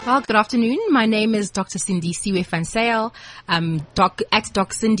Well, good afternoon. My name is Dr. Cindy Siwe van Sail, at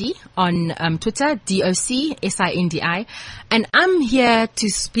Doc Cindy on Twitter, DOCSINDI. And I'm here to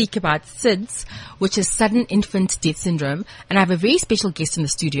speak about SIDS, which is Sudden Infant Death Syndrome. And I have a very special guest in the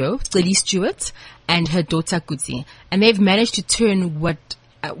studio, Lily Stewart, and her daughter, Kutsi. And they've managed to turn what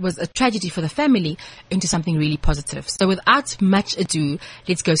was a tragedy for the family into something really positive. So without much ado,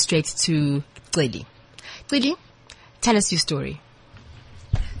 let's go straight to Lily. Lily, tell us your story.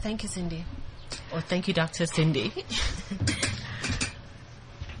 Thank you, Cindy. Or thank you, Dr. Cindy.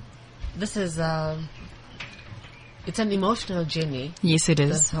 This is, it's an emotional journey. Yes, it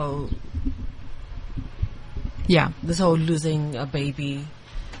is. This whole losing a baby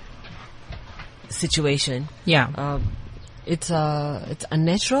situation. Yeah. It's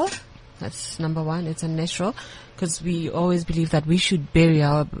unnatural. That's number one. It's unnatural because we always believe that we should bury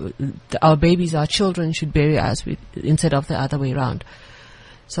our babies, our children should bury us instead of the other way around.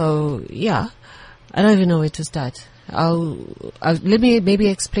 So, yeah, I don't even know where to start. Let me maybe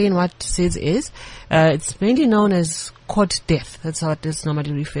explain what SIDS is. It's mainly known as cot death. That's how it's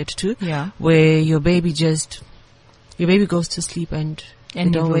normally referred to. Yeah. Where your baby goes to sleep and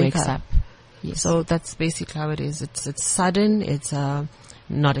don't wake up. Yes. So that's basically how it is. It's sudden, it's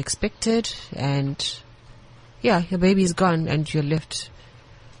not expected, and yeah, your baby is gone and you're left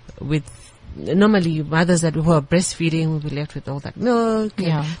with. Normally, mothers who are breastfeeding will be left with all that milk.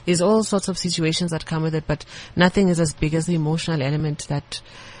 Yeah. There's all sorts of situations that come with it, but nothing is as big as the emotional element that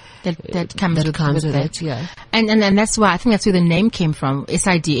comes with it. Yeah. And that's why I think that's where the name came from.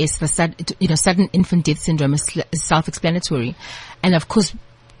 SIDS for Sudden Infant Death Syndrome is self-explanatory. And of course,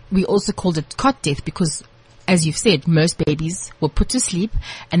 we also called it cot death because, as you've said, most babies were put to sleep,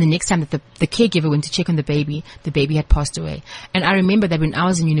 and the next time that the caregiver went to check on the baby had passed away. And I remember that when I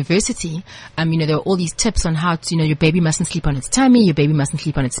was in university, there were all these tips on how to, your baby mustn't sleep on its tummy, your baby mustn't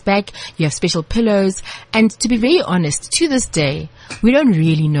sleep on its back, you have special pillows. And to be very honest, to this day, we don't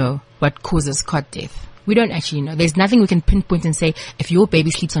really know what causes cot death. We don't actually know. There's nothing we can pinpoint and say, if your baby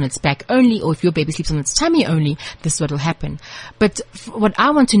sleeps on its back only, or if your baby sleeps on its tummy only, this is what will happen. But what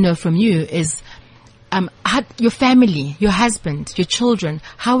I want to know from you is, your family, your husband, your children,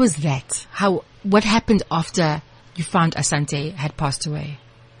 how was that? What happened after you found Asante had passed away?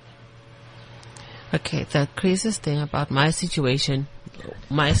 Okay, the craziest thing about my situation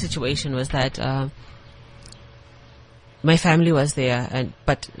was that my family was there,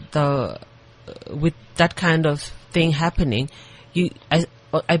 but with that kind of thing happening, I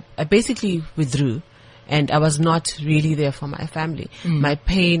basically withdrew. And I was not really there for my family. My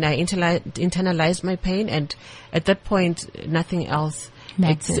pain, I internalized my pain, and at that point, nothing else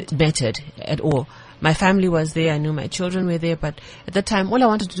mattered at all. My family was there. I knew my children were there, but at that time, all I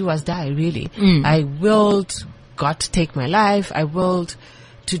wanted to do was die, really. I willed God to take my life. I hoped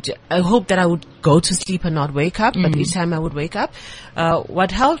that I would go to sleep and not wake up, but each time I would wake up.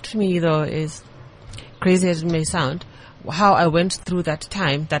 What helped me, though, is, crazy as it may sound, how I went through that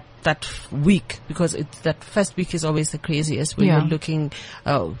time, that week, because that first week is always the craziest when you're looking,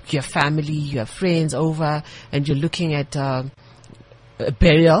 your family, your friends over, and you're looking at a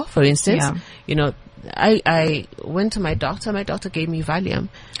burial, for instance. Yeah. I went to my doctor. My doctor gave me Valium.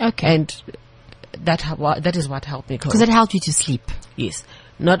 Okay. And that is what helped me cope. Because it helped you to sleep. Yes.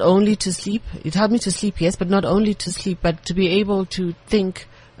 Not only to sleep, it helped me to sleep, yes, but not only to sleep, but to be able to think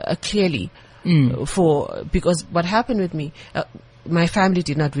clearly. Because what happened with me, my family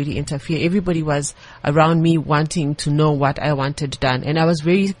did not really interfere. Everybody was around me wanting to know what I wanted done, and I was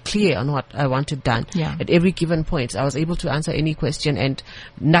very clear on what I wanted done. Yeah. At every given point, I was able to answer any question, and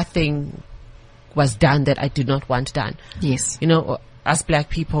nothing was done that I did not want done. Yes. Us black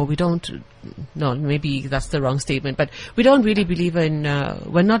people, we don't, no, maybe that's the wrong statement, but we don't really believe in,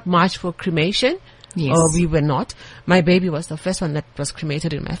 we're not much for cremation. Yes. Or we were not. My baby was the first one that was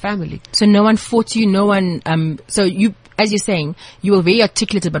cremated in my family. So no one fought you, no one, so you, as you're saying, you were very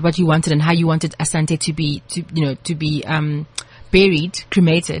articulate about what you wanted and how you wanted Asante to be buried,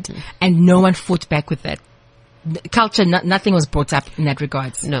 cremated, and no one fought back with that. Culture, nothing was brought up in that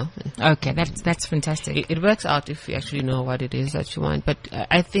regards. No. Okay, that's fantastic. It works out if you actually know what it is that you want. But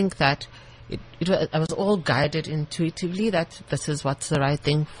I think that I was all guided intuitively that this is what's the right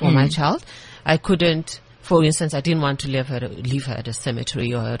thing for my child. I couldn't, for instance, I didn't want to leave her at a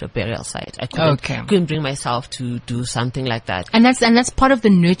cemetery or at a burial site. I couldn't bring myself to do something like that. And that's part of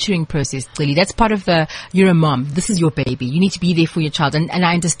the nurturing process, clearly. That's part of you're a mom. This is your baby. You need to be there for your child. And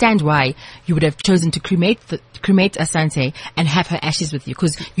I understand why you would have chosen to cremate Asante and have her ashes with you,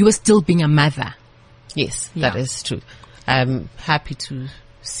 because you were still being a mother. Yes, that is true. I'm happy to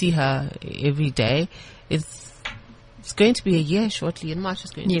see her every day. it's going to be a year shortly. In March,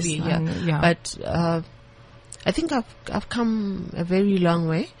 it's going Yes, to be a I year. know, yeah. But I think I've come a very long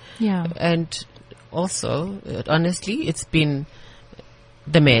way. Yeah. And also, honestly, it's been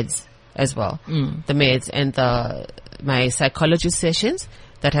the meds as well. The meds and my psychologist sessions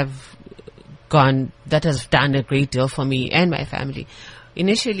that have done a great deal for me and my family.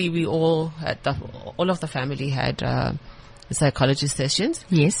 Initially, we all of the family had psychologist sessions.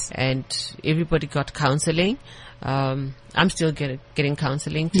 Yes. And everybody got counseling. I'm still getting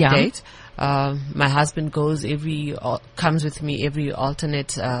counseling to Yeah. date. My husband comes with me every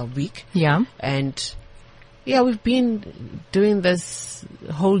alternate week. Yeah. And yeah, we've been doing this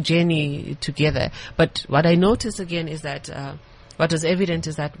whole journey together. But what I noticed again is that what was evident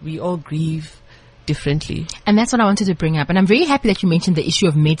is that we all grieve differently. And that's what I wanted to bring up. And I'm very happy that you mentioned the issue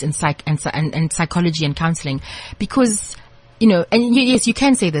of meds and psychology and counseling, because, you know, and yes, you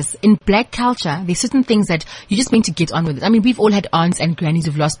can say this. In black culture, there's certain things that you're just meant to get on with it. I mean, we've all had aunts and grannies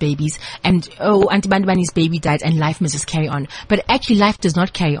who've lost babies, and, Auntie Bandabani's baby died, and life must just carry on. But actually, life does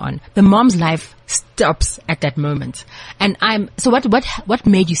not carry on. The mom's life stops at that moment. And so what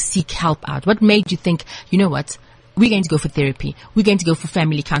made you seek help out? What made you think, you know what? We're going to go for therapy. We're going to go for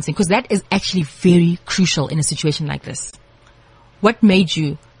family counseling, because that is actually very crucial in a situation like this. What made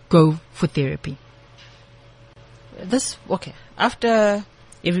you go for therapy? After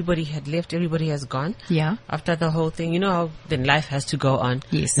everybody had left, everybody has gone. Yeah. After the whole thing, you know how then life has to go on.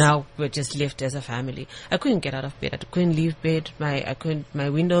 Yes. Now we're just left as a family. I couldn't get out of bed. I couldn't leave bed. My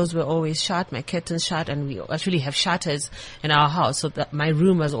windows were always shut, my curtains shut, and we actually have shutters in our house, so that my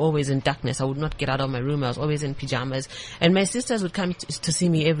room was always in darkness. I would not get out of my room. I was always in pajamas. And my sisters would come to see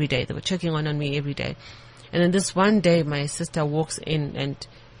me every day. They were checking on me every day. And then this one day, my sister walks in and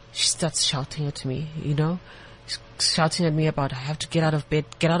she starts shouting at me, you know, shouting at me about, I have to get out of bed,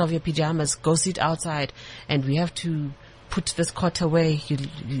 get out of your pajamas, go sit outside, and we have to put this cot away.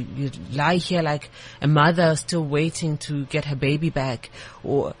 You lie here like a mother still waiting to get her baby back.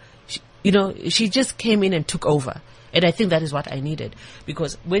 Or, she just came in and took over. And I think that is what I needed.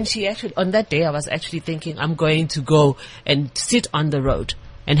 Because when on that day, I was actually thinking, I'm going to go and sit on the road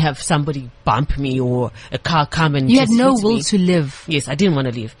and have somebody bump me or a car come and you had no hit will me. to live. Yes, I didn't want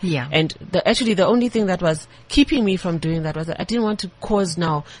to leave. Yeah. And the only thing that was keeping me from doing that was that I didn't want to cause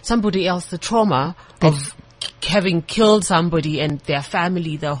now somebody else the trauma of having killed somebody and their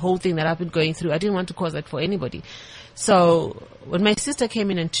family, the whole thing that I've been going through. I didn't want to cause that for anybody. So when my sister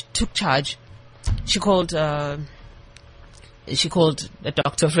came in and took charge, she called a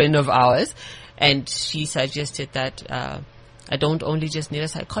doctor friend of ours, and she suggested that I don't only just need a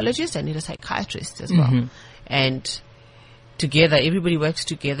psychologist, I need a psychiatrist as well. And together, everybody works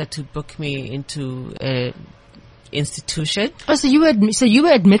together to book me into an institution. Oh, so you were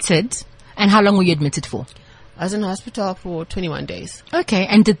admitted, and how long were you admitted for? I was in hospital for 21 days. Okay,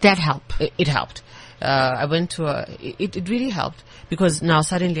 and did that help? It helped. I went to it really helped, because now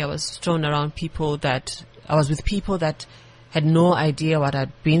suddenly I was thrown around I was with people that had no idea what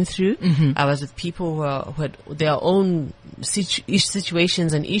I'd been through. I was with people who had their own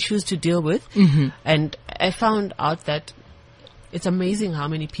situations and issues to deal with. And I found out that it's amazing how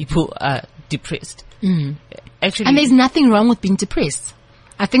many people are depressed. Actually, and there's nothing wrong with being depressed.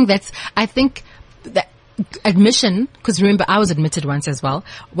 I think that admission, because remember, I was admitted once as well.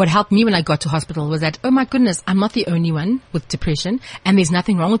 What helped me when I got to hospital was that, oh my goodness, I'm not the only one with depression, and there's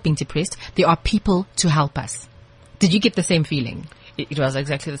nothing wrong with being depressed. There are people to help us. Did you get the same feeling? It was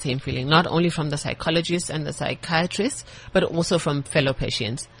exactly the same feeling, not only from the psychologists and the psychiatrists, but also from fellow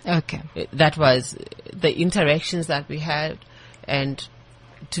patients. Okay. That was the interactions that we had, and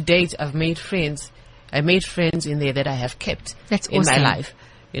to date, I made friends in there that I have kept in my life,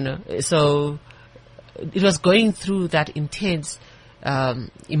 So it was going through that intense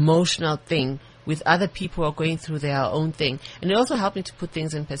emotional thing with other people who are going through their own thing. And it also helped me to put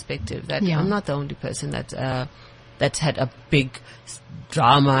things in perspective, that I'm not the only person that's had a big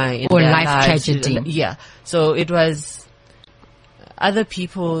drama in or their life lives. tragedy. Yeah. So it was other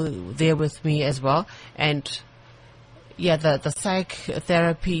people there with me as well. And yeah, the psych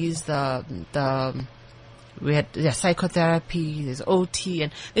therapies, we had psychotherapy, there's OT,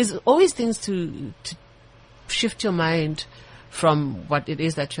 and there's always things to shift your mind from what it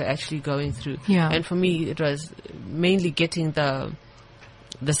is that you're actually going through. Yeah. And for me, it was mainly getting the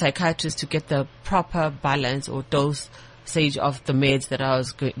psychiatrist to get the proper balance or dosage of the meds that I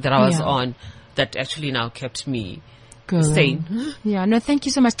was on, that actually now kept me sane. Yeah, no, thank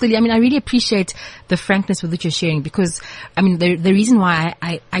you so much, Lily. I mean, I really appreciate the frankness with which you're sharing, because, I mean, the reason why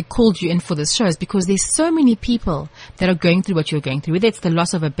I called you in for this show is because there's so many people that are going through what you're going through, whether it's the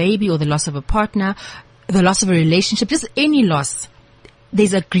loss of a baby or the loss of a partner. the loss of a relationship, just any loss,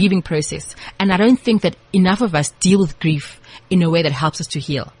 there's a grieving process. And I don't think that enough of us deal with grief in a way that helps us to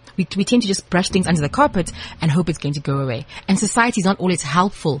heal. We tend to just brush things under the carpet and hope it's going to go away. And society is not always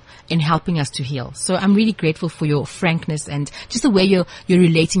helpful in helping us to heal. So I'm really grateful for your frankness and just the way you're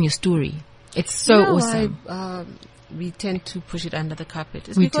relating your story. It's so awesome. We tend to push it under the carpet.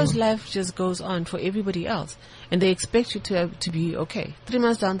 It's We because do. life just goes on for everybody else, and they expect you to be okay. 3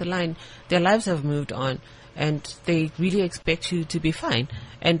 months down the line, their lives have moved on, and they really expect you to be fine.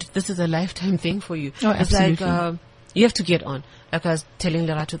 And this is a lifetime thing for you. Oh, it's absolutely. like you have to get on. Like I was telling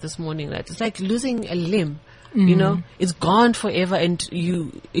Lerato this morning, that it's like losing a limb. You know, it's gone forever, and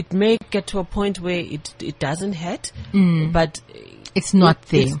it may get to a point where it doesn't hurt, but It's not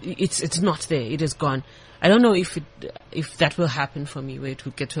there. It's not there. It is gone. I don't know if that will happen for me, where it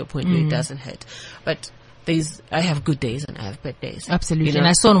will get to a point where it doesn't hurt. But I have good days and I have bad days. Absolutely. You know? And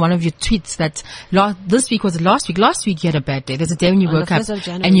I saw in one of your tweets that this week was last week. Last week you had a bad day. There's a day when you On the woke up 1st of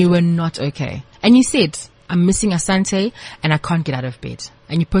January. and you were not okay. And you said, I'm missing Asante and I can't get out of bed.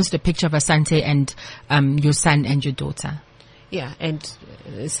 And you posted a picture of Asante and your son and your daughter. Yeah, and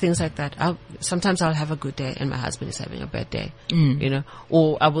it's things like that. Sometimes I'll have a good day and my husband is having a bad day, you know,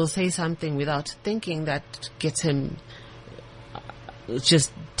 or I will say something without thinking that gets him,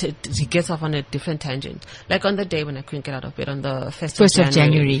 he gets off on a different tangent. Like on the day when I couldn't get out of bed on the 1st of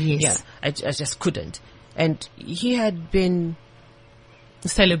January, yes. Yeah, I just couldn't. And he had been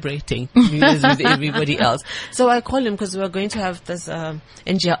celebrating New Year's with everybody else. So I called him because we were going to have this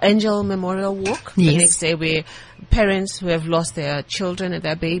angel memorial walk the Yes. next day, where parents who have lost their children and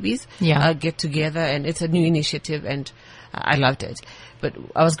their babies get together, and it's a new initiative, and I loved it. But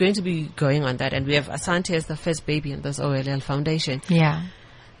I was going to be going on that, and we have Asante as the first baby in this OLL foundation. Yeah.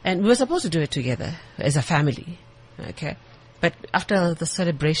 And we were supposed to do it together as a family. Okay. But after the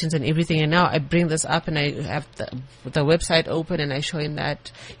celebrations and everything, and now I bring this up and I have the website open and I show him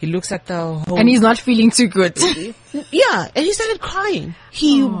that, he looks at the whole... And he's not feeling too good. Yeah, and he started crying.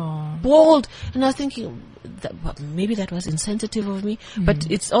 He bawled. And I was thinking, maybe that was insensitive of me. But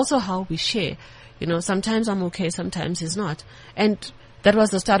it's also how we share. You know, sometimes I'm okay, sometimes he's not. And that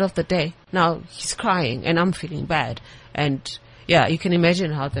was the start of the day. Now he's crying and I'm feeling bad. And yeah, you can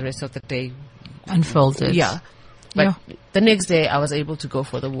imagine how the rest of the day Unfolded. Yeah. But the next day I was able to go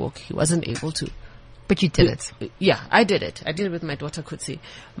for the walk. He wasn't able to. But you did it. Yeah, I did it. I did it with my daughter Kutsi.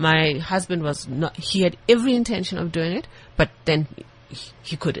 My husband was not, he had every intention of doing it, but then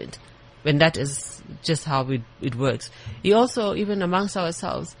he couldn't. And that is just how it works. He also, even amongst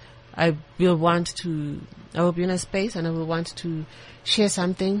ourselves, I will be in a space and I will want to share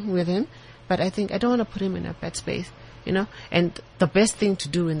something with him, but I think I don't want to put him in a bad space, you know? And the best thing to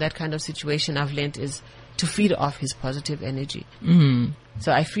do in that kind of situation, I've learned, is to feed off his positive energy.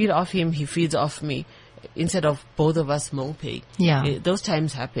 So I feed off him, he feeds off me, instead of both of us moping. Yeah. Those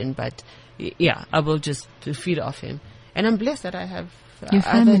times happen, but yeah, I will just feed off him. And I'm blessed that I have Your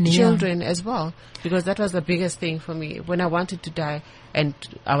other family, children as well, because that was the biggest thing for me. When I wanted to die and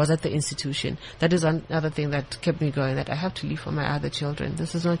I was at the institution, that is another thing that kept me going, that I have to live for my other children.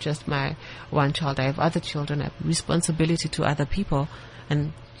 This is not just my one child. I have other children. I have responsibility to other people.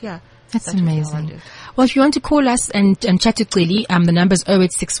 And yeah. That's that was how I amazing. did. Well, if you want to call us and chat to Cleli, the number is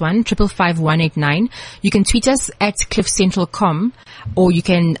 0861 555 189. You can tweet us at cliffcentral.com, or you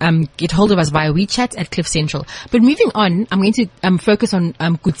can get hold of us via WeChat at Cliff Central. But moving on, I'm going to focus on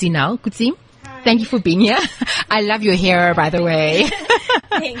Kutsi now. Kutsi, thank you for being here. I love your hair, by the way.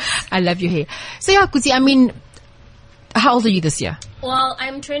 Thanks. I love your hair. So yeah, Kutsi, I mean, how old are you this year? Well,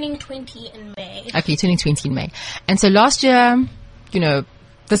 I'm turning 20 in May. Okay, turning 20 in May. And so last year, you know,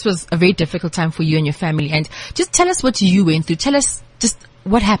 this was a very difficult time for you and your family. And just tell us what you went through. Tell us just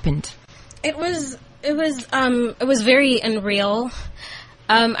what happened. It was very unreal.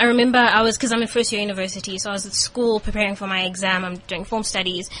 I remember because I'm in first year university, so I was at school preparing for my exam. I'm doing film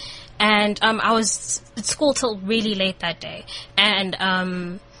studies, and I was at school till really late that day. And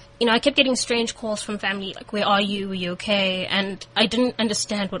I kept getting strange calls from family, like, "Where are you? Are you okay?" And I didn't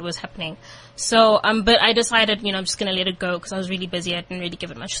understand what was happening. So, but I decided, I'm just going to let it go because I was really busy. I didn't really give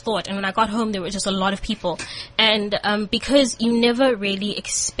it much thought. And when I got home, there were just a lot of people. And because you never really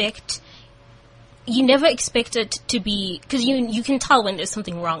expect it to be, because you can tell when there's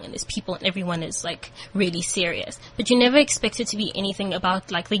something wrong and there's people and everyone is like really serious, but you never expect it to be anything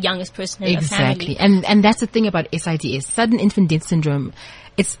about like the youngest person in the family. Exactly. And that's the thing about SIDS, sudden infant death syndrome.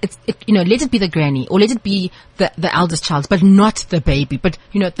 It's let it be the granny or let it be the eldest child, but not the baby, but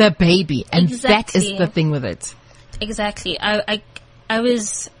the baby. And that is the thing with it. Exactly. I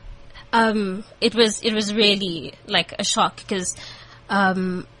was, it was really like a shock because,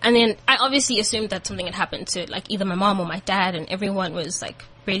 And then I obviously assumed that something had happened to like either my mom or my dad, and everyone was like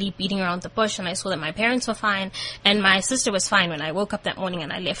really beating around the bush, and I saw that my parents were fine and my sister was fine. When I woke up that morning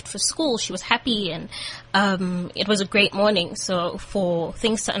and I left for school, she was happy, and it was a great morning. So for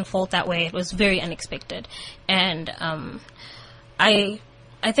things to unfold that way, it was very unexpected. And I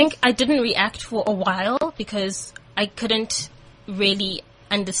think I didn't react for a while because I couldn't really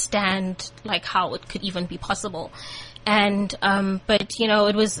understand like how it could even be possible. And, but you know,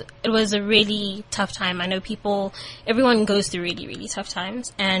 it was a really tough time. I know everyone goes through really, really tough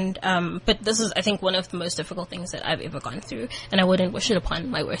times. And, but this is, I think, one of the most difficult things that I've ever gone through. And I wouldn't wish it upon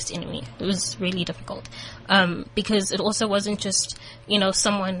my worst enemy. It was really difficult. Because it also wasn't just, you know,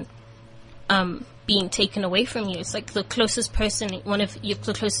 someone, being taken away from you. It's like the closest person,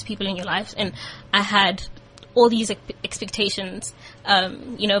 the closest people in your life. And I had all these expectations,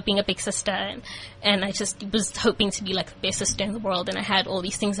 you know, being a big sister, and I just was hoping to be like the best sister in the world, and I had all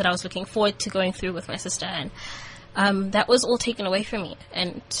these things that I was looking forward to going through with my sister, and that was all taken away from me,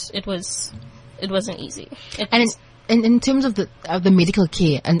 and it wasn't easy. And in terms of the medical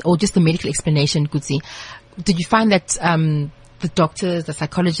care or just the medical explanation, Gutsi, did you find that the doctors, the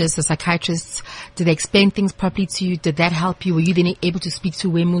psychologists, the psychiatrists, did they explain things properly to you? Did that help you? Were you then able to speak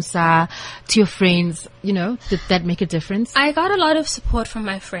to Wemusa, to your friends? You know, did that make a difference? I got a lot of support from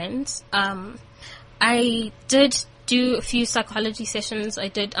my friends. I did do a few psychology sessions. I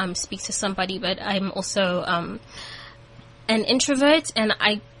did speak to somebody, but I'm also an introvert, and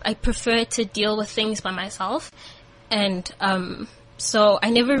I prefer to deal with things by myself. And so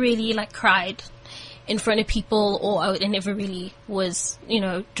I never really like cried in front of people, or I never really was, you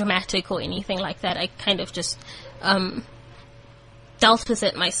know, dramatic or anything like that. I kind of just dealt with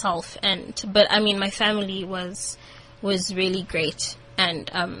it myself. But I mean, my family was really great,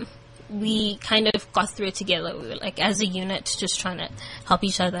 and we kind of got through it together. We were like as a unit, just trying to help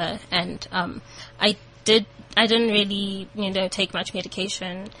each other. And I didn't really, you know, take much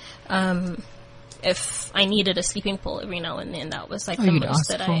medication. If I needed a sleeping pill every now and then, that was like the most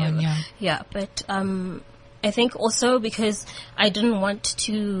that I ever. Yeah, but I think also because I didn't want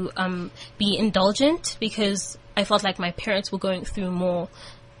to be indulgent, because I felt like my parents were going through more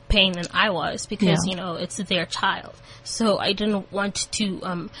pain than I was, because you know, it's their child. So I didn't want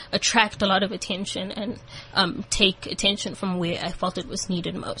to attract a lot of attention and take attention from where I felt it was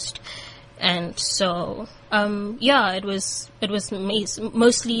needed most. And so it was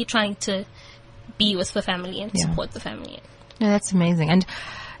mostly trying to be with the family and support the family. Yeah, that's amazing. And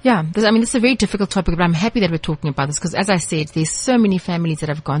yeah, it's a very difficult topic, but I'm happy that we're talking about this, because as I said, there's so many families that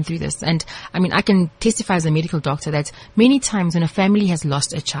have gone through this. And I mean, I can testify as a medical doctor that many times when a family has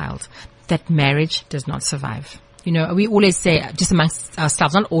lost a child, that marriage does not survive. You know, we always say, just amongst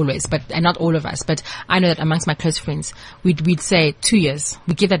ourselves, not always, and not all of us, but I know that amongst my close friends, we'd say 2 years.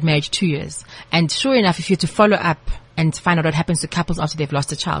 We give that marriage 2 years. And sure enough, if you're to follow up and find out what happens to couples after they've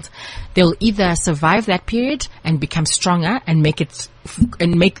lost a child, they'll either survive that period and become stronger and make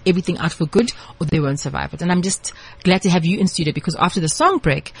everything out for good, or they won't survive it. And I'm just glad to have you in studio, because after the song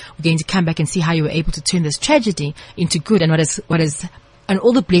break, we're going to come back and see how you were able to turn this tragedy into good, and what is and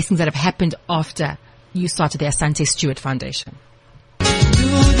all the blessings that have happened after you started the Asante Stewart Foundation.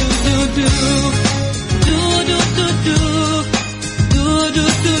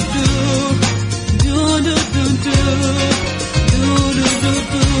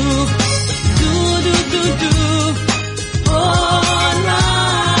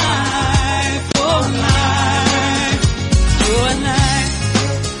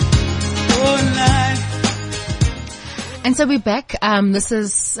 And so we're back. This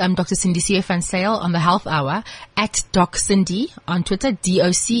is Dr. Cindy van Sale on the Health Hour at Doc Cindy on Twitter,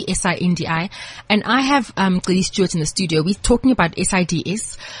 DOCSINDI. And I have Gladys Stewart in the studio. We're talking about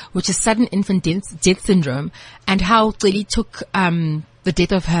SIDS, which is sudden infant death syndrome, and how Gladys took the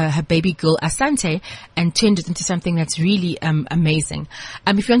death of her baby girl Asante and turned it into something that's really amazing.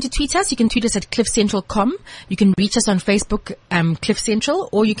 If you want to tweet us, you can tweet us at CliffCentral.com. You can reach us on Facebook, Cliff Central,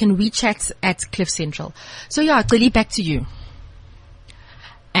 or you can WeChat at Cliff Central. So yeah, Gladys, back to you.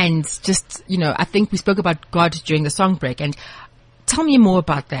 And just, you know, I think we spoke about God during the song break, and tell me more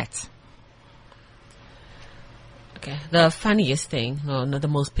about that. Okay, the funniest thing, or no, the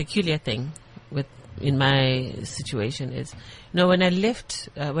most peculiar thing in my situation is, you know, when I left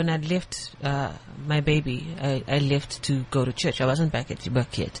my baby, I left to go to church. I wasn't back at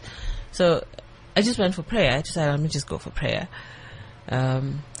work yet. So I just went for prayer. I decided, let me just go for prayer.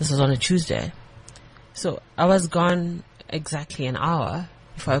 This was on a Tuesday. So I was gone exactly an hour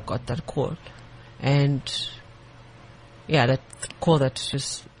before I got that call. And yeah, that call that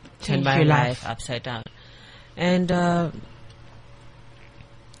just turned my life upside down. And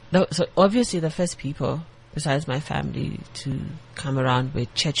So obviously the first people, besides my family, to come around were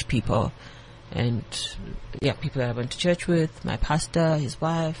church people. And people that I went to church with, my pastor, his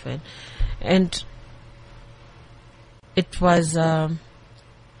wife, and it was,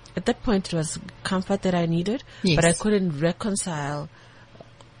 at that point it was comfort that I needed, Yes. but I couldn't reconcile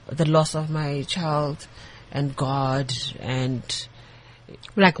the loss of my child and God and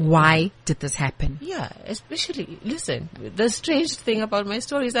Like, why did this happen? especially, listen, the strange thing about my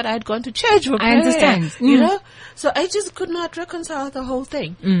story is that I had gone to church for I prayer, understand. you know? So I just could not reconcile the whole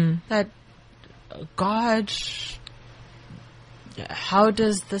thing. That God, how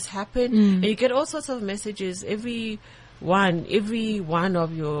does this happen? And you get all sorts of messages. Every one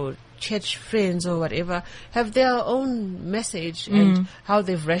of your church friends or whatever have their own message and how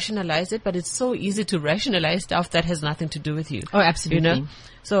they've rationalized it, but it's so easy to rationalize stuff that has nothing to do with you. Oh, absolutely. You know?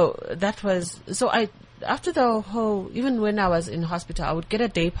 So that was, after the whole, even when I was in hospital, I would get a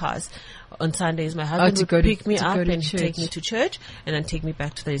day pass on Sundays. My husband would pick me up and take me to church and then take me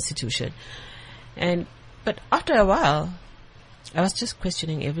back to the institution. But after a while, I was just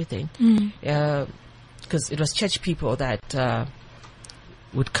questioning everything. Because it was church people that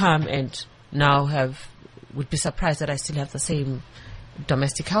would come and now would be surprised that I still have the same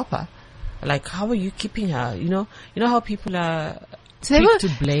domestic helper. Like, how are you keeping her? You know how people are quick to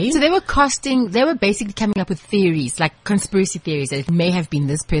blame? So they were basically coming up with theories, like conspiracy theories, that it may have been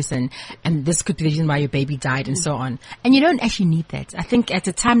this person and this could be the reason why your baby died and so on. And you don't actually need that. I think at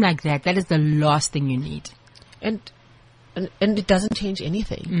a time like that is the last thing you need. And it doesn't change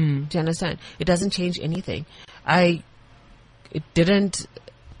anything. Do you understand? It doesn't change anything. I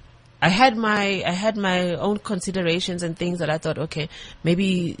had my own considerations and things that I thought, okay,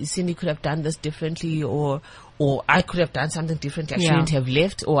 maybe Cindy could have done this differently, or I could have done something differently. I shouldn't have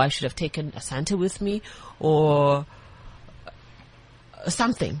left, or I should have taken Asante with me, or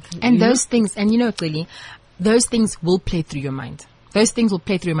something. And those things, and clearly, those things will play through your mind. Those things will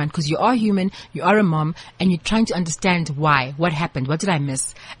play through your mind because you are human, you are a mom, and you're trying to understand why, what happened, what did I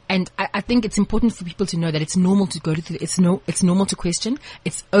miss? And I think it's important for people to know that it's normal to go through, it's normal to question.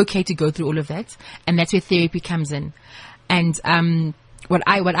 It's okay to go through all of that. And that's where therapy comes in. And, what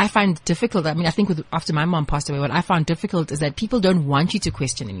I find difficult, I think after my mom passed away, what I found difficult is that people don't want you to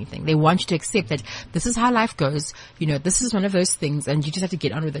question anything. They want you to accept that this is how life goes. This is one of those things and you just have to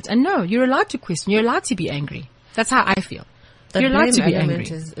get on with it. And no, you're allowed to question. You're allowed to be angry. That's how I feel. The You're allowed to be element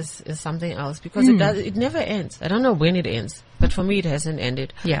angry. is something else because it never ends. I don't know when it ends, but for me it hasn't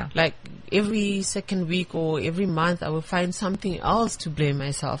ended. Yeah. Like every second week or every month I will find something else to blame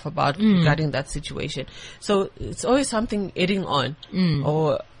myself about regarding that situation. So it's always something adding on.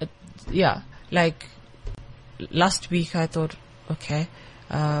 Or, like last week I thought, okay,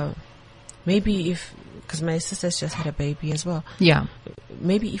 maybe because my sister's just had a baby as well. Yeah.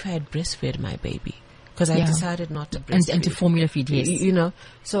 Maybe if I had breastfed my baby. Because I decided not to breastfeed. And to formula feed, yes.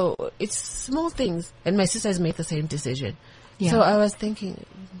 So it's small things. And my sister has made the same decision. Yeah. So I was thinking,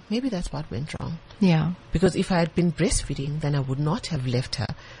 maybe that's what went wrong. Yeah. Because if I had been breastfeeding, then I would not have left her.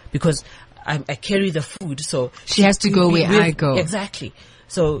 Because I carry the food, so... She has to go where I go. Exactly.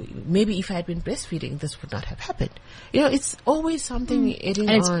 So maybe if I had been breastfeeding, this would not have happened. It's always something adding on.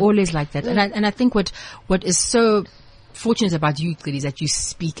 And it's always like that. Yeah. And I think what is so fortunate about you, Claudia, is that you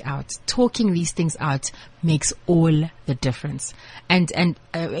speak out. Talking these things out makes all the difference. And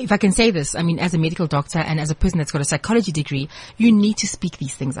if I can say this, as a medical doctor and as a person that's got a psychology degree, you need to speak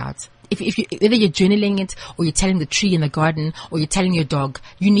these things out. If you, whether you're journaling it or you're telling the tree in the garden or you're telling your dog,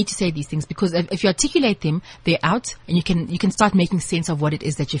 you need to say these things because if you articulate them, they're out and you can start making sense of what it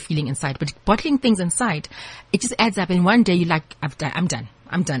is that you're feeling inside. But bottling things inside, it just adds up. And one day you're like, I'm done.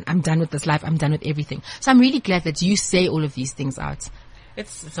 I'm done with this life. I'm done with everything. So I'm really glad that you say all of these things out.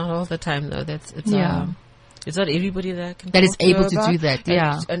 It's not all the time though. It's not everybody that is able to do that.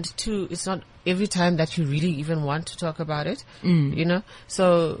 Yeah. And two, it's not every time that you really even want to talk about it.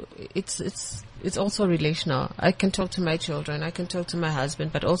 So it's also relational. I can talk to my children. I can talk to my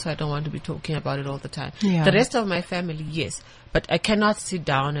husband, but also I don't want to be talking about it all the time. Yeah. The rest of my family, yes, but I cannot sit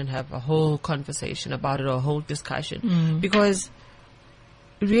down and have a whole conversation about it or a whole discussion because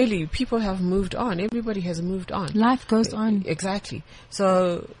really, people have moved on. Everybody has moved on. Life goes on. Exactly.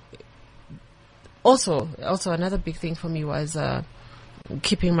 So, also another big thing for me was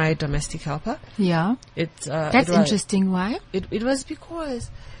keeping my domestic helper. Yeah. That's interesting. Why? It was because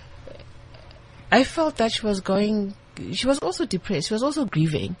I felt that she was also depressed. She was also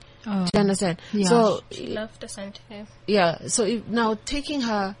grieving. Oh. Do you understand? Yeah. So She loved Asante. Yeah. So now telling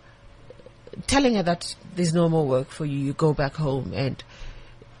her that there's no more work for you, you go back home and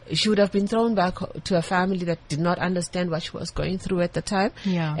she would have been thrown back to a family that did not understand what she was going through at the time.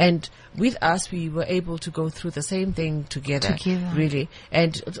 Yeah. And with us, we were able to go through the same thing together. Really.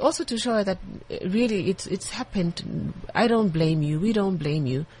 And it's also to show her that really it's happened. I don't blame you. We don't blame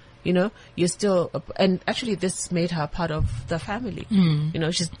you. You know, you're still, and actually this made her part of the family. You know,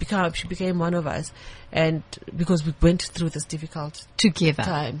 she became one of us, and because we went through this difficult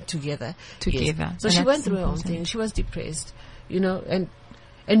time together. Yes. So she went through her own thing. She was depressed, you know,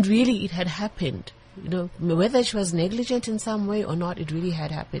 and really it had happened. You know, whether she was negligent in some way or not, it really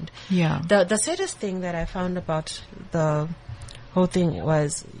had happened. Yeah. The saddest thing that I found about the whole thing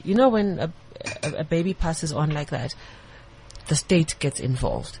was, you know, when a baby passes on like that, the state gets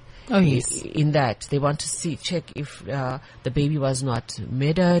involved. Oh, yes. In that, they want to check if the baby was not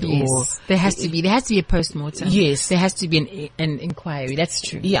murdered, or there has to be a post-mortem. Yes, there has to be an inquiry. That's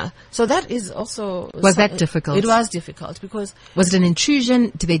true. Yeah. So that is also that difficult? It was difficult because was it an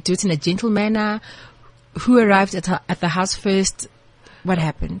intrusion? Did they do it in a gentle manner? Who arrived at the house first? What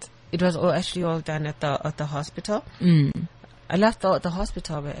happened? It was actually all done at the hospital. I left the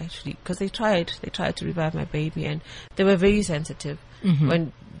hospital actually because they tried to revive my baby, and they were very sensitive.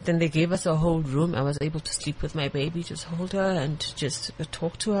 Then they gave us a whole room. I was able to sleep with my baby, just hold her and just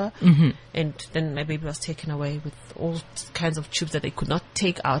talk to her. And then my baby was taken away with all kinds of tubes that they could not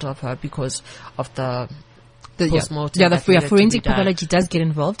take out of her because of the post-mortem. Yeah, the forensic pathology does get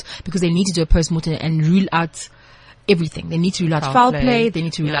involved because they need to do a post-mortem and rule out everything. They need to rule out foul play. They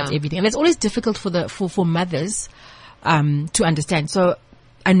need to rule out everything. And it's always difficult for mothers to understand. So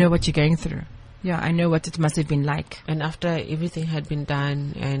I know what you're going through. Yeah, I know what it must have been like. And after everything had been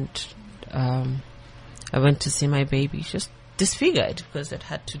done, and I went to see my baby, just disfigured because it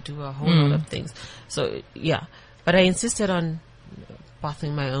had to do a whole lot of things. So yeah, but I insisted on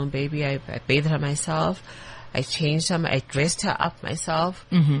bathing my own baby. I bathed her myself. I changed her. I dressed her up myself,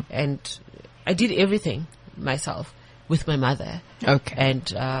 and I did everything myself with my mother. Okay.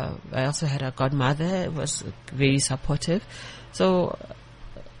 And I also had a godmother who was very supportive. So.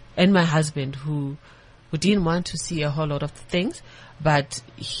 And my husband, who didn't want to see a whole lot of things, but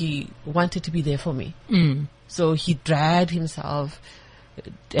he wanted to be there for me. So he dragged himself,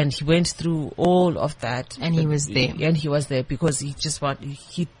 and he went through all of that. And he was there. And he was there because he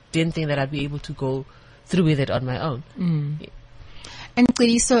didn't think that I'd be able to go through with it on my own. And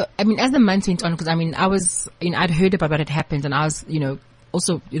Cledi, so, I mean, as the months went on, because I mean, I'd heard about what had happened, and I was,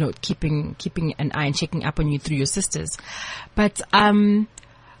 also, keeping an eye and checking up on you through your sisters. But,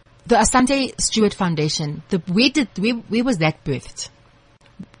 the Asante Stewart Foundation, where was that birthed?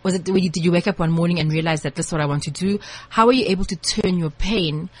 Was it, did you wake up one morning and realize that this is what I want to do? How were you able to turn your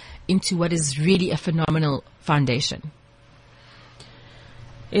pain into what is really a phenomenal foundation?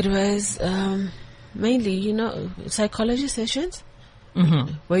 It was mainly, psychology sessions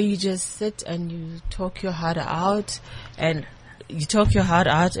where you just sit and you talk your heart out, and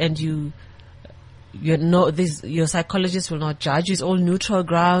your psychologist will not judge you. It's all neutral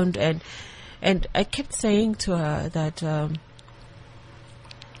ground, and I kept saying to her that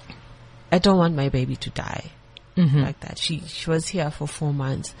I don't want my baby to die like that. She was here for 4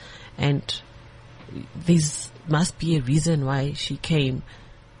 months, and this must be a reason why she came.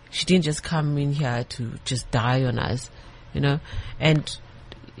 She didn't just come in here to just die on us, And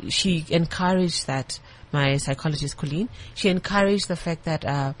she encouraged that. My psychologist, Colleen, she encouraged the fact that.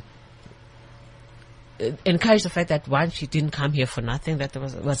 One, she didn't come here for nothing, that there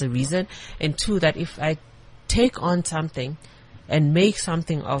was a reason, and two, that if I take on something and make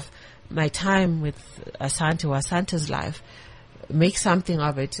something of my time with Asante or Asante's life, make something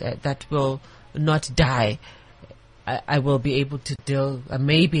of it that will not die, I will be able to I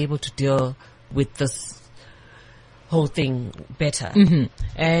may be able to deal with this whole thing better.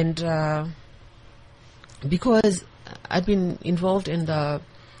 And because I've been involved in the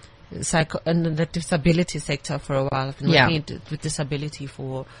disability sector for a while. I've been working with disability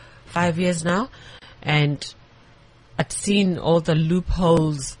for 5 years now, and I've seen all the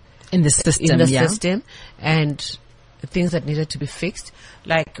loopholes in the system, and things that needed to be fixed.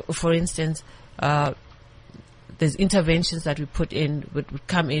 Like, for instance, there's interventions that we put in would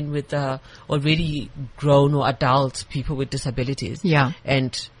come in with already grown or adult people with disabilities. Yeah,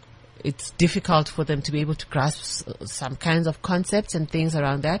 and it's difficult for them to be able to grasp some kinds of concepts and things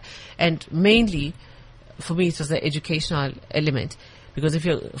around that. And mainly, for me, it was the educational element. Because if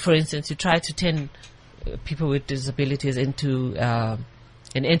for instance, you try to turn people with disabilities into an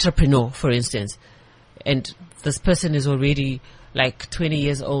entrepreneur, for instance, and this person is already like 20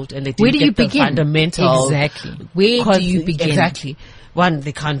 years old and they Where didn't do you get the begin? fundamental. Exactly. Where do you begin? Exactly. One,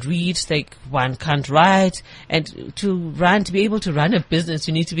 they can't read, one can't write, and to be able to run a business,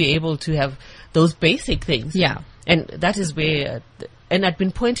 you need to be able to have those basic things. Yeah. And that is where, and I'd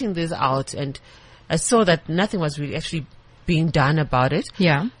been pointing this out, and I saw that nothing was really actually being done about it.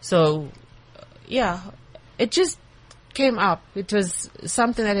 Yeah. So, yeah, it just came up. It was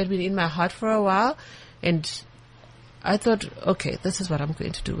something that had been in my heart for a while, and I thought, okay, this is what I'm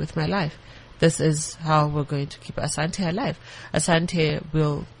going to do with my life. This is how we're going to keep Asante alive. Asante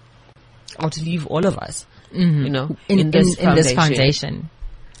will outlive all of us, you know, in this foundation.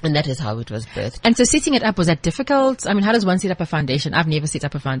 And that is how it was birthed. And so setting it up, was that difficult? I mean, how does one set up a foundation? I've never set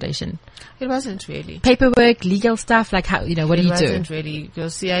up a foundation. It wasn't really. Paperwork, legal stuff, like how, you know, what do you do? It wasn't really. Your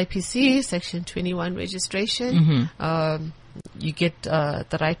CIPC, Section 21 registration. You get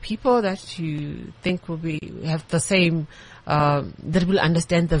the right people that you think will have the same, that will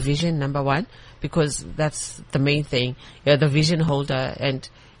understand the vision, number one, because that's the main thing. You're the vision holder, and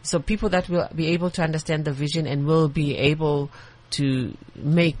so people that will be able to understand the vision and will be able to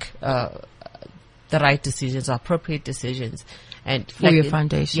make the right decisions, or appropriate decisions, and for your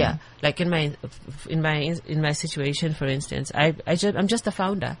foundation. Yeah, like in my situation, for instance, I'm just a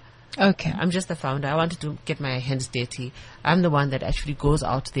founder. Okay. I'm just the founder. I wanted to get my hands dirty. I'm the one that actually goes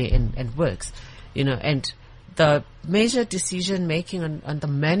out there and works, you know, and the major decision making on the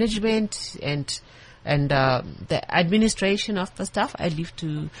management and the administration of the stuff, I leave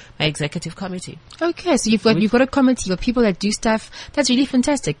to my executive committee. Okay, so you've got a committee of people that do stuff. That's really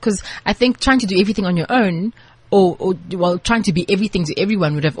fantastic, because I think trying to do everything on your own, or trying to be everything to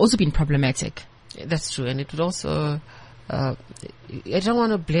everyone would have also been problematic. That's true, and it would also. I don't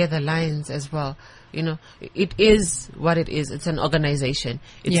want to blur the lines as well. You know, it is what it is. It's an organization.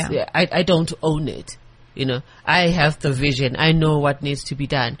 I don't own it. You know, I have the vision. I know what needs to be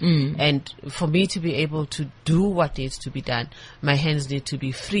done. And for me to be able to do what needs to be done, my hands need to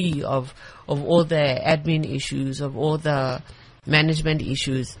be free of all the admin issues, of all the management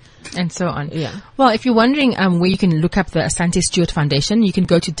issues. And so on. Yeah. Well, if you're wondering where you can look up the Asante Stewart Foundation, you can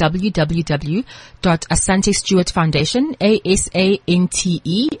go to www.Asante Stewart Foundation, ASANTE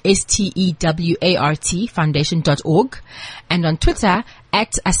Foundation.org, and on Twitter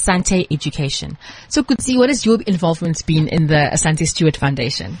 @Asante Education. So, Kutsi, what has your involvement been in the Asante Stewart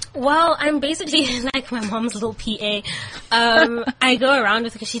Foundation? Well, I'm basically like my mom's little PA. I go around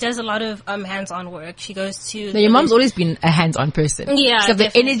with her because she does a lot of hands-on work. She goes to. Now, your mom's always been a hands-on person. Yeah, she's got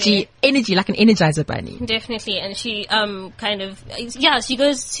the energy like an Energizer bunny. Definitely, and she she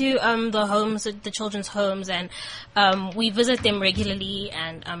goes to the homes, the children's homes, and we visit them regularly,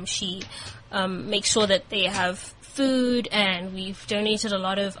 and she makes sure that they have food, and we've donated a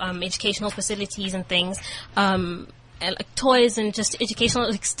lot of educational facilities and things, and like toys and just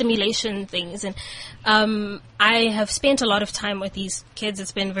educational stimulation things. And I have spent a lot of time with these kids.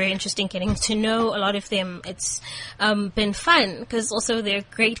 It's been very interesting getting to know a lot of them. It's been fun because also they're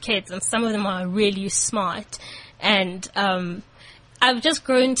great kids, and some of them are really smart. And I've just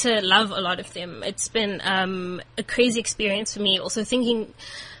grown to love a lot of them. It's been a crazy experience for me. Also thinking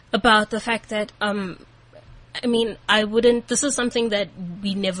about the fact that this is something that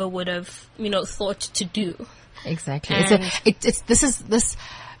we never would have, thought to do. Exactly.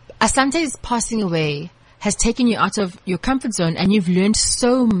 Asante's passing away has taken you out of your comfort zone, and you've learned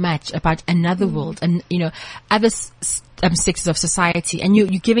so much about another world and, other sectors of society, and you're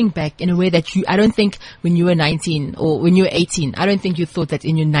giving back in a way that I don't think when you were 19 or when you were 18, I don't think you thought that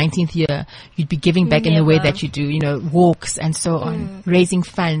in your 19th year you'd be giving back in the way that you do, walks and so on, raising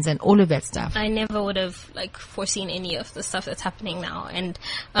funds and all of that stuff. I never would have foreseen any of the stuff that's happening now. And,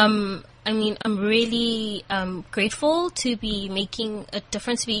 I'm really grateful to be making a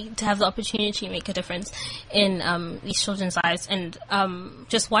difference, to have the opportunity to make a difference in these children's lives, and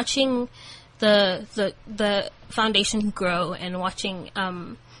just watching the foundation grow, and watching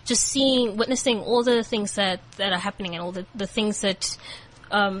witnessing all the things that are happening, and all the things that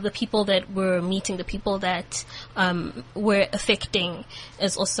the people that we're meeting, the people that we're affecting,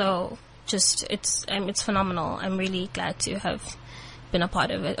 is also just it's phenomenal. I'm really glad to have been a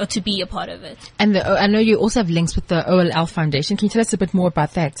part of it, or to be a part of it. And I know you also have links with the OLL Foundation. Can you tell us a bit more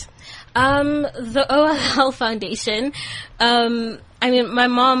about that? The OLL Foundation, my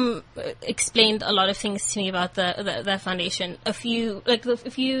mom explained a lot of things to me about the foundation. A few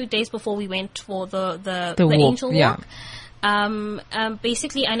days before we went for the Angel Walk.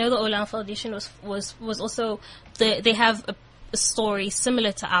 Basically, I know the OLL Foundation was also they have a story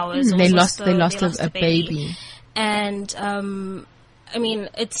similar to ours. They lost a baby. And I mean,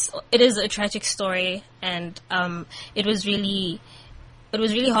 it is a tragic story, and it was really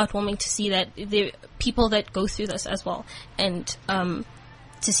heartwarming to see that there are people that go through this as well, and to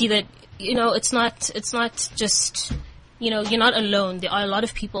see that, you know, it's not just, you know, you're not alone. There are a lot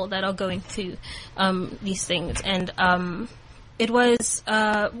of people that are going through these things, and it was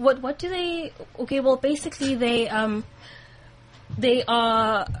what do they? Okay, well, basically they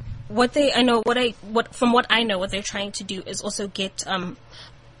are from what I know, what they're trying to do is also get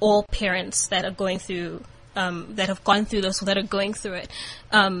all parents that are going through that have gone through this or that are going through it.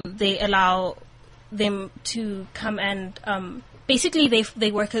 They allow them to come and basically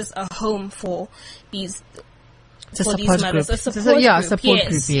they work as a home for these. For these mothers, a support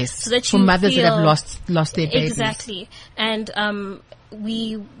group, yes. So that for mothers that have lost their babies. Exactly. And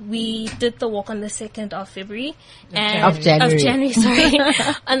we did the walk on the 2nd of February of January, sorry,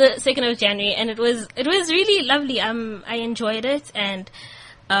 on the 2nd of January, and it was really lovely. I enjoyed it, and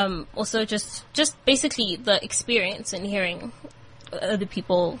also just basically the experience and hearing other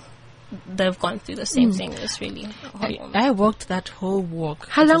people that have gone through the same thing is really heartwarming. I walked that whole walk.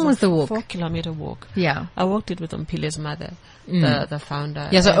 How long was the walk? 4-kilometer walk. Yeah. I walked it with Ompile's mother, the founder.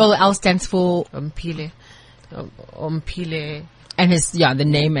 Yeah, so L stands for Ompile. Ompile. And the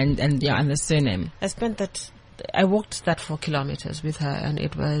name and the surname. I walked that 4 kilometers with her, and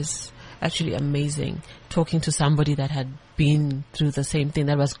it was actually amazing talking to somebody that had been through the same thing,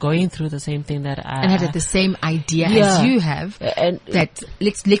 that was going through the same thing that I... And had the same idea as you have, and that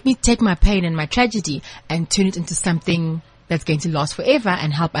let me take my pain and my tragedy and turn it into something that's going to last forever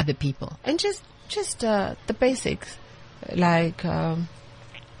and help other people. And just the basics, like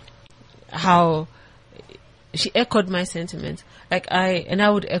how she echoed my sentiments. Like I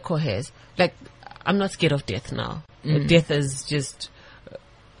would echo hers. Like, I'm not scared of death now. Death is just,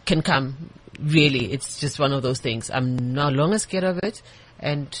 can come. Really, it's just one of those things. I'm no longer scared of it.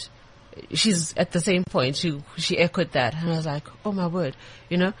 And she's at the same point. She echoed that. And I was like, oh my word,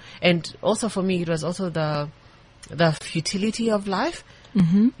 you know? And also for me, it was also the futility of life.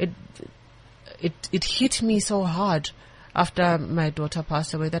 Mm-hmm. It hit me so hard after my daughter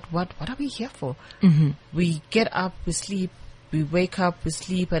passed away, that what are we here for? Mm-hmm. We get up, we sleep, we wake up, we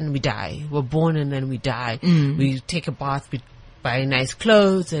sleep, and we die. We're born and then we die. We take a bath, we buy nice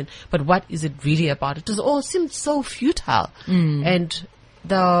clothes, but what is it really about? It all seemed so futile. And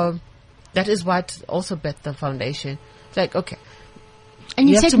that is what also birthed the foundation. It's like, okay, and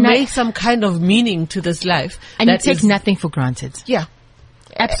you have to make some kind of meaning to this life. And you take nothing for granted. Yeah.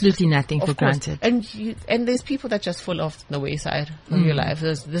 Absolutely nothing for course. granted. And there's people that just fall off the wayside of your life.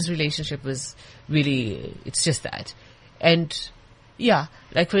 This relationship was really, it's just that. And yeah,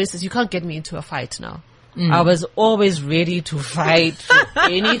 like for instance, you can't get me into a fight now. I was always ready to fight for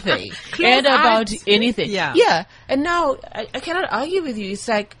anything and about anything. Yeah. And now I cannot argue with you. It's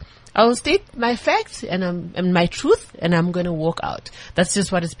like, I will state my facts and my truth, and I'm going to walk out. That's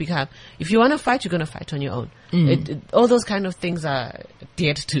just what it's become. If you want to fight, you're going to fight on your own. All those kind of things are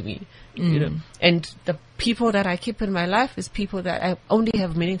dead to me, you know. And the people that I keep in my life is people that I only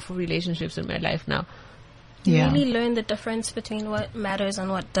have meaningful relationships in my life now. You really learn the difference between what matters and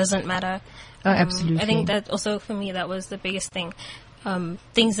what doesn't matter. Oh, absolutely. I think that also for me, that was the biggest thing.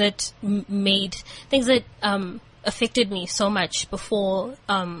 Things that affected me so much before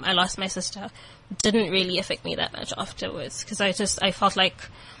I lost my sister didn't really affect me that much afterwards, because I felt like,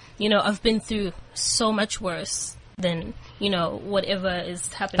 you know, I've been through so much worse than, you know, whatever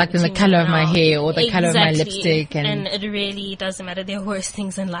is happening. Like in the color of my hair or the color of my lipstick. And it really doesn't matter. There are worse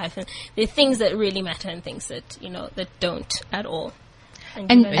things in life, and there are things that really matter and things that, you know, that don't at all.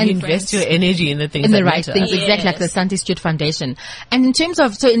 And you invest your energy in the things in that the right matter. things, exactly, like the Asante Stewart Foundation. And in terms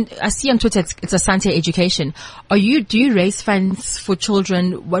of, I see on Twitter it's Asante Education. Do you raise funds for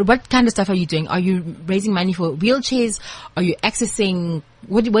children? What kind of stuff are you doing? Are you raising money for wheelchairs? Are you accessing?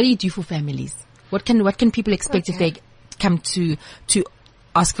 What do you do for families? What can people expect if they come to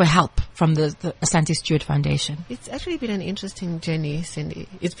ask for help from the Asante Stewart Foundation? It's actually been an interesting journey, Cindy.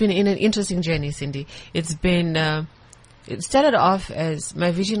 It's been an interesting journey, Cindy. It's been. It started off as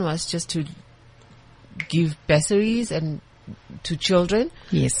my vision was just to give bursaries and to children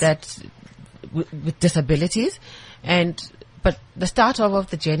that with disabilities, but the start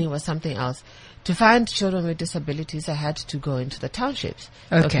of the journey was something else. To find children with disabilities, I had to go into the townships.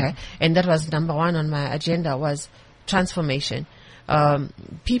 Okay. And that was number one on my agenda, was transformation.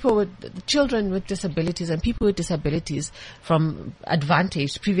 Children with disabilities and people with disabilities from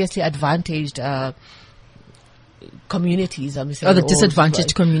previously advantaged communities, I'm saying. Oh, the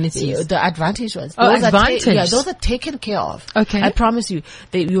disadvantaged communities. The advantaged ones. Those those are taken care of. Okay. I promise you.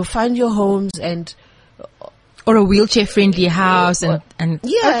 You'll find your homes, and Or a wheelchair-friendly house, and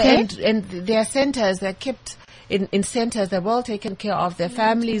Yeah, okay. and their centers, they're kept in centers, they're well taken care of. Their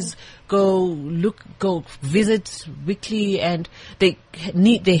families go visit weekly, and they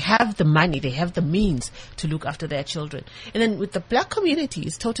have the money, they have the means to look after their children. And then with the black community,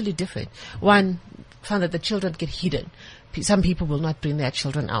 it's totally different. One, found that the children get hidden. Some people will not bring their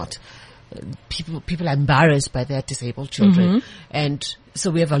children out. People are embarrassed by their disabled children. And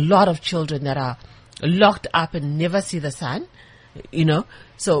so we have a lot of children that are locked up and never see the sun,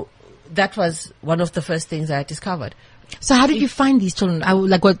 So that was one of the first things I discovered. So how did you find these children?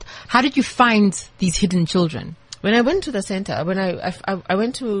 How did you find these hidden children? When I went to the center, I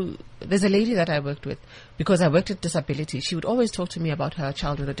went to, there's a lady that I worked with, because I worked with disability. She would always talk to me about her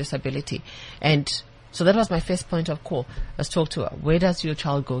child with a disability. And so that was my first point of call. I was talk to her. Where does your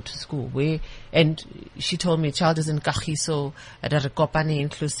child go to school? Where? And she told me child is in Kagiso at a Rekopane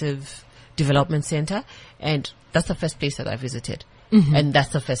Inclusive Development Center. And that's the first place that I visited. And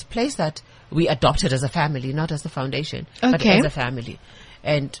that's the first place that we adopted as a family, not as the foundation, but as a family.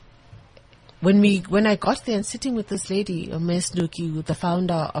 And when I got there and sitting with this lady, Ms. Nuki, the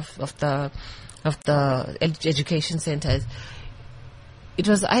founder of the education centers, it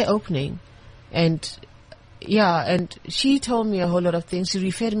was eye-opening. And she told me a whole lot of things. She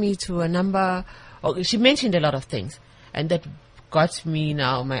referred me to she mentioned a lot of things, and that got me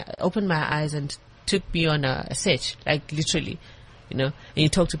opened my eyes and took me on a search, like literally, and you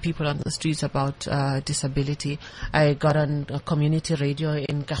talk to people on the streets about disability. I got on a community radio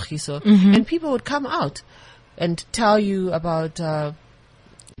in Kagiso, and people would come out and tell you about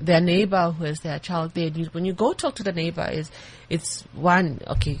their neighbor who has their child there. When you go talk to the neighbor, it's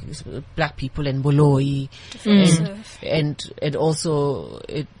black people and Boloi, and also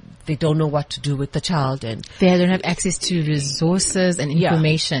they don't know what to do with the child, and they don't have access to resources and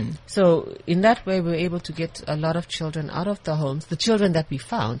information. So in that way, we were able to get a lot of children out of the homes. The children that we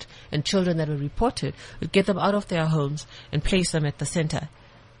found and children that were reported, we'd get them out of their homes and place them at the center.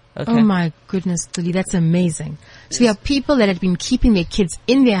 Okay. Oh my goodness, Thuli, that's amazing. So we have people that have been keeping their kids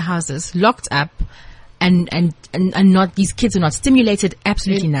in their houses, locked up, and not, these kids are not stimulated,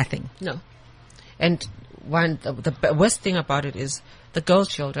 absolutely nothing. No. And the worst thing about it is the girl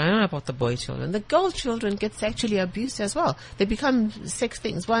children. I don't know about the boy children. The girl children get sexually abused as well. They become sex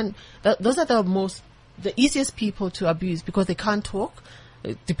things. Those are the easiest people to abuse because they can't talk,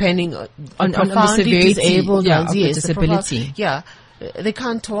 depending on the severity, disabled of the disability. They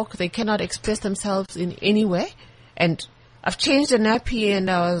can't talk. They cannot express themselves in any way. And I've changed the nappy, and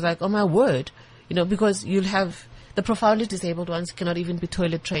I was like, oh my word, because you'll have the profoundly disabled ones cannot even be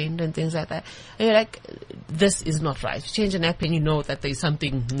toilet trained and things like that. And you're like, this is not right. You change a nappy and you know that there's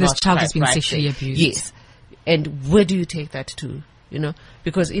something this child has been right sexually there. abused. Yes. And where do you take that to?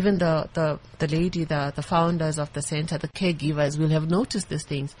 Because even the lady, the founders of the center, the caregivers will have noticed these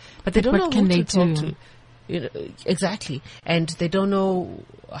things, but they don't know who to talk to. Exactly. And they don't know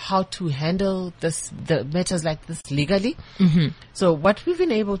how to handle the matters like this legally. So what we've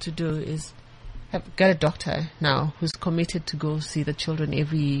been able to do is got a doctor now who's committed to go see the children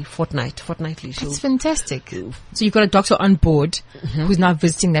every fortnightly. That's fantastic. So you've got a doctor on board who's now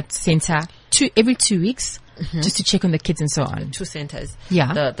visiting that center every 2 weeks just to check on the kids and so on. 2 centers.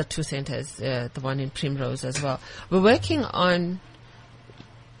 Yeah. The 2 centers, the one in Primrose as well. We're working on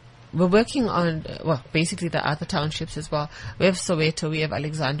basically the other townships as well. We have Soweto, we have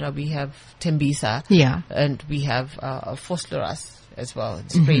Alexandra, we have Tembisa. Yeah. And we have Vosloorus as well.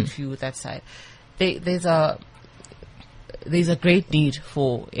 Springview, that side. There's a great need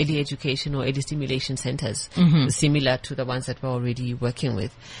for early education or early stimulation centers, similar to the ones that we're already working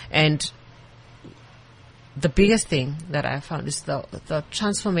with. And the biggest thing that I found is the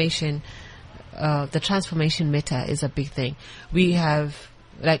transformation. The transformation meta is a big thing. We have,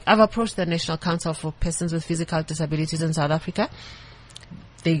 I've approached the National Council for Persons with Physical Disabilities in South Africa.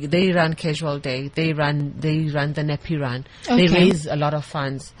 They run Casual Day. They run the Nappy Run. Okay. They raise a lot of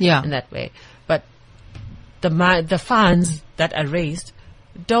funds in that way. But the funds that are raised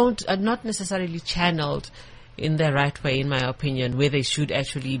are not necessarily channeled in the right way, in my opinion, where they should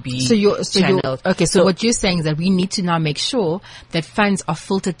actually be channeled. So what you're saying is that we need to now make sure that funds are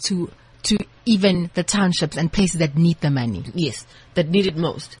filtered to even the townships and places that need the money. Yes, that need it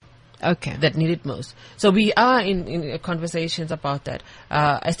most. Okay. That need it most. So we are in conversations about that.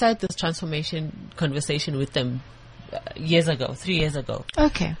 I started this transformation conversation with them 3 years ago.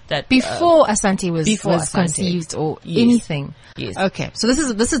 Okay. That before Asante was Asante. conceived or anything. Yes. Okay. So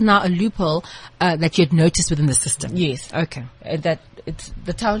this is now a loophole that you had noticed within the system. Yes. Okay. That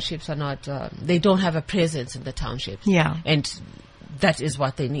the townships are not. They don't have a presence in the townships. Yeah. And that is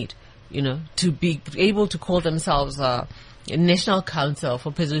what they need. to be able to call themselves a National Council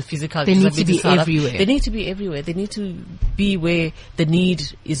for Persons with Physical They need to Disabilities. be everywhere. They need to be everywhere. They need to be where the need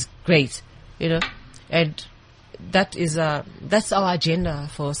is great, and that's our agenda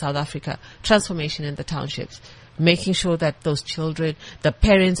for South Africa: transformation in the townships, making sure that those children, the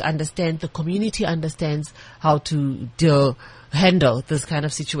parents understand, the community understands how to handle this kind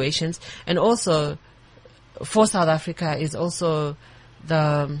of situations, and also for South Africa is also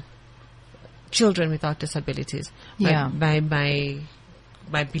the children without disabilities. Yeah.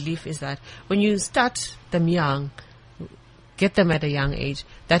 My belief is that when you start them young, get them at a young age,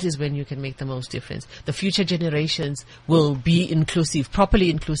 that is when you can make the most difference. The future generations will be inclusive, properly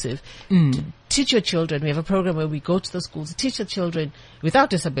inclusive. To teach your children. We have a program where we go to the schools, teach the children without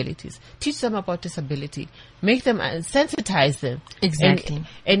disabilities, teach them about disability, make them, sensitize them. Exactly.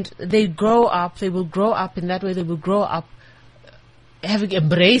 And they will grow up in that way. They will grow up having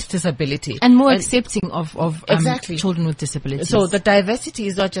embraced disability. And more accepting of exactly. children with disabilities. So the diversity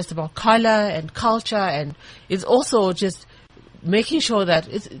is not just about color and culture, and it's also just making sure that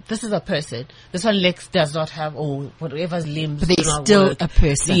this is a person. This one legs does not have, or whatever's limbs but they're do not still work. a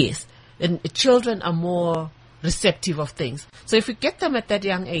person. Yes. And children are more receptive of things. So if we get them at that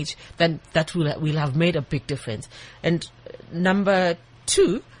young age, then that will have made a big difference. And number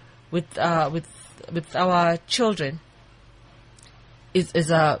 2, with our children,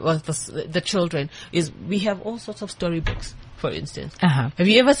 the children is we have all sorts of storybooks. For instance, have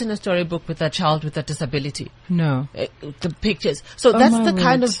you ever seen a storybook with a child with a disability? No. The pictures. So that's the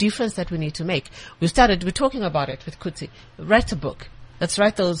kind of difference that we need to make. We're talking about it with Kutsi. Write a book. Let's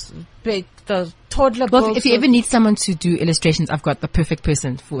write those toddler books. Well, if you ever need someone to do illustrations, I've got the perfect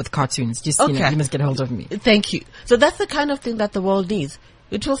person with cartoons. Just, you must get a hold of me. Thank you. So that's the kind of thing that the world needs.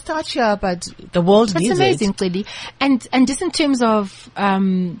 It will start here, but the world needs it. That's amazing, clearly. And just in terms of,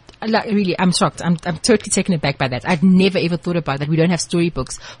 really, I'm shocked. I'm totally taken aback by that. I'd never ever thought about that. We don't have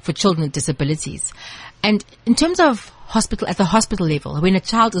storybooks for children with disabilities. And in terms of at the hospital level, when a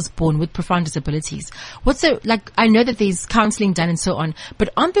child is born with profound disabilities, I know that there's counseling done and so on, but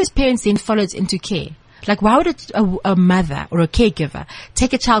aren't those parents then followed into care? Like, why would a mother or a caregiver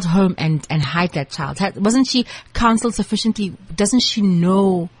take a child home and hide that child? Wasn't she counseled sufficiently? Doesn't she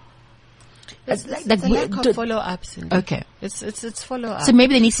know? It's like lack of follow-ups. Okay. It's follow-up. So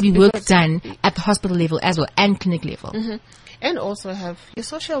maybe there needs to be work done at the hospital level as well and clinic level. Mm-hmm. And also have your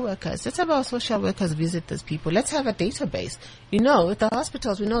social workers. Let's have our social workers visit these people. Let's have a database. At the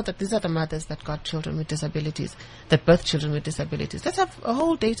hospitals, we know that these are the mothers that got children with disabilities, that birth children with disabilities. Let's have a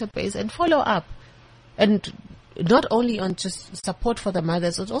whole database and follow up. And not only on just support for the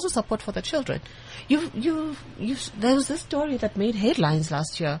mothers, but also support for the children. There was this story that made headlines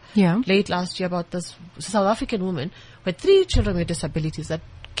late last year about this South African woman with 3 children with disabilities that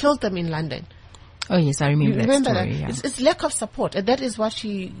killed them in London. Oh yes, I remember that story. Yeah. It's lack of support, and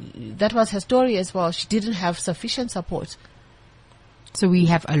that was her story as well. She didn't have sufficient support. So we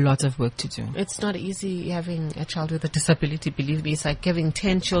have a lot of work to do. It's not easy having a child with a disability, believe me. It's like having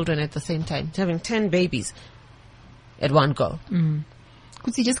 10 children at the same time. It's having 10 babies at one go.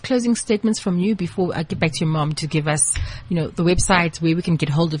 Could you just closing statements from you before I get back to your mom to give us, the website where we can get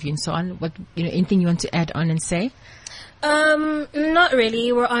hold of you and so on? What, anything you want to add on and say? Not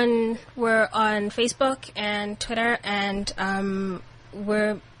really. We're on Facebook and Twitter, and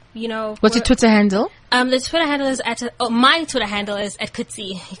what's your Twitter handle? The Twitter handle is my Twitter handle is at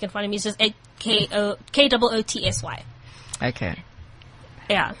Kutsi. You can follow me. It's just at KOOTSY. Okay.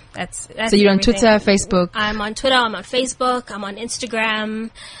 Yeah, that's so you're on everything. Twitter, Facebook. I'm on Twitter. I'm on Facebook. I'm on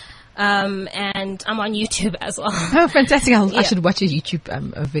Instagram. And I'm on YouTube as well. Oh, fantastic. I should watch your YouTube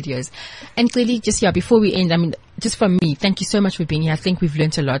videos. And clearly, before we end, just from me, thank you so much for being here. I think we've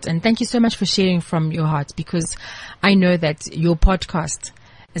learned a lot. And thank you so much for sharing from your heart, because I know that your podcast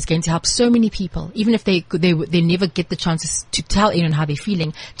is going to help so many people, even if they never get the chances to tell anyone how they're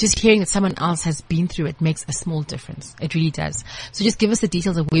feeling. Just hearing that someone else has been through it makes a small difference. It really does. So just give us the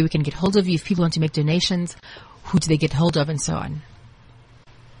details of where we can get hold of you. If people want to make donations, who do they get hold of, and so on?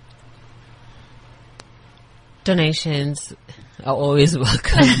 Donations are always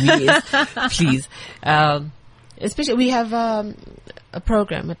welcome. Yes, please. Especially, we have a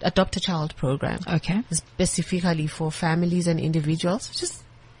program, Adopt a Child program. Okay. Specifically for families and individuals. Just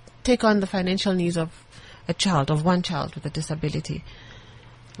take on the financial needs of one child with a disability.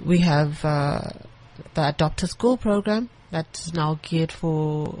 We have the Adopt a School program that's now geared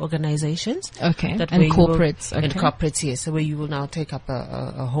for organizations. Okay. And corporates. And corporates, yes. So where you will now take up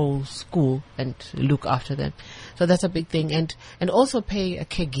a whole school and look after them. So that's a big thing. And also pay a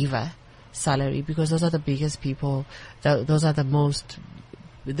caregiver salary, because those are the biggest people. Those are the most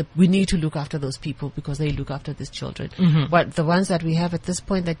we need to look after those people because they look after these children. But the ones that we have at this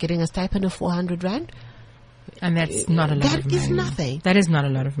point, they're getting a stipend of 400 rand. And that's not a lot of money. That is nothing. That is not a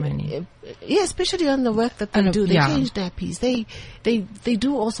lot of money. Yeah, especially on the work that they do. They yeah. change nappies. They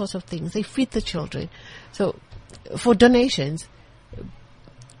do all sorts of things. They feed the children. So for donations,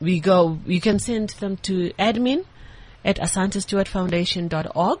 you can send them to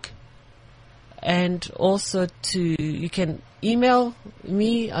admin@asantestewartfoundation.org, and also you can email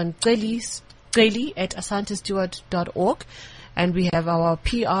me on celi@asantestewart.org, and we have our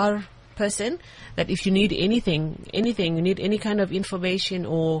PR person that if you need anything, you need any kind of information,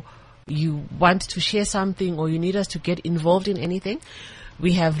 or you want to share something, or you need us to get involved in anything,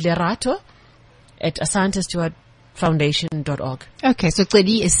 we have Lerato@asantestewart.foundation.org. Okay, so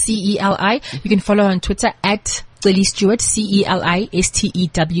Celi is CELI. You can follow her on Twitter @Celi Stewart,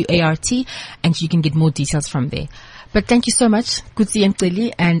 CELISTEWART, and you can get more details from there. But thank you so much, Kutsi and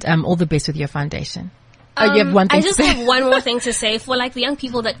Celi, and all the best with your foundation. You have one thing I to just say? have one more thing to say for like the young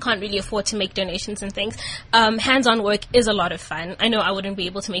people that can't really afford to make donations and things. Hands-on work is a lot of fun. I know I wouldn't be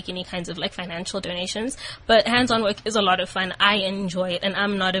able to make any kinds of like financial donations, but hands-on work is a lot of fun. I enjoy it, and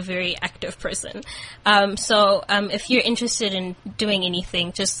I'm not a very active person. So if you're interested in doing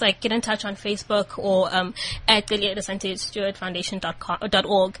anything, just like get in touch on Facebook or at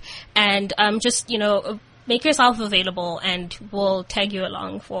AsantestewartFoundation.org, and just make yourself available, and we'll tag you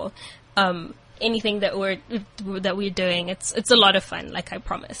along for anything that we're doing. It's a lot of fun, like I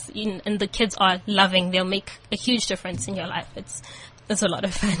promise. And the kids are loving. They'll make a huge difference in your life. It's a lot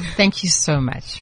of fun. Thank you so much.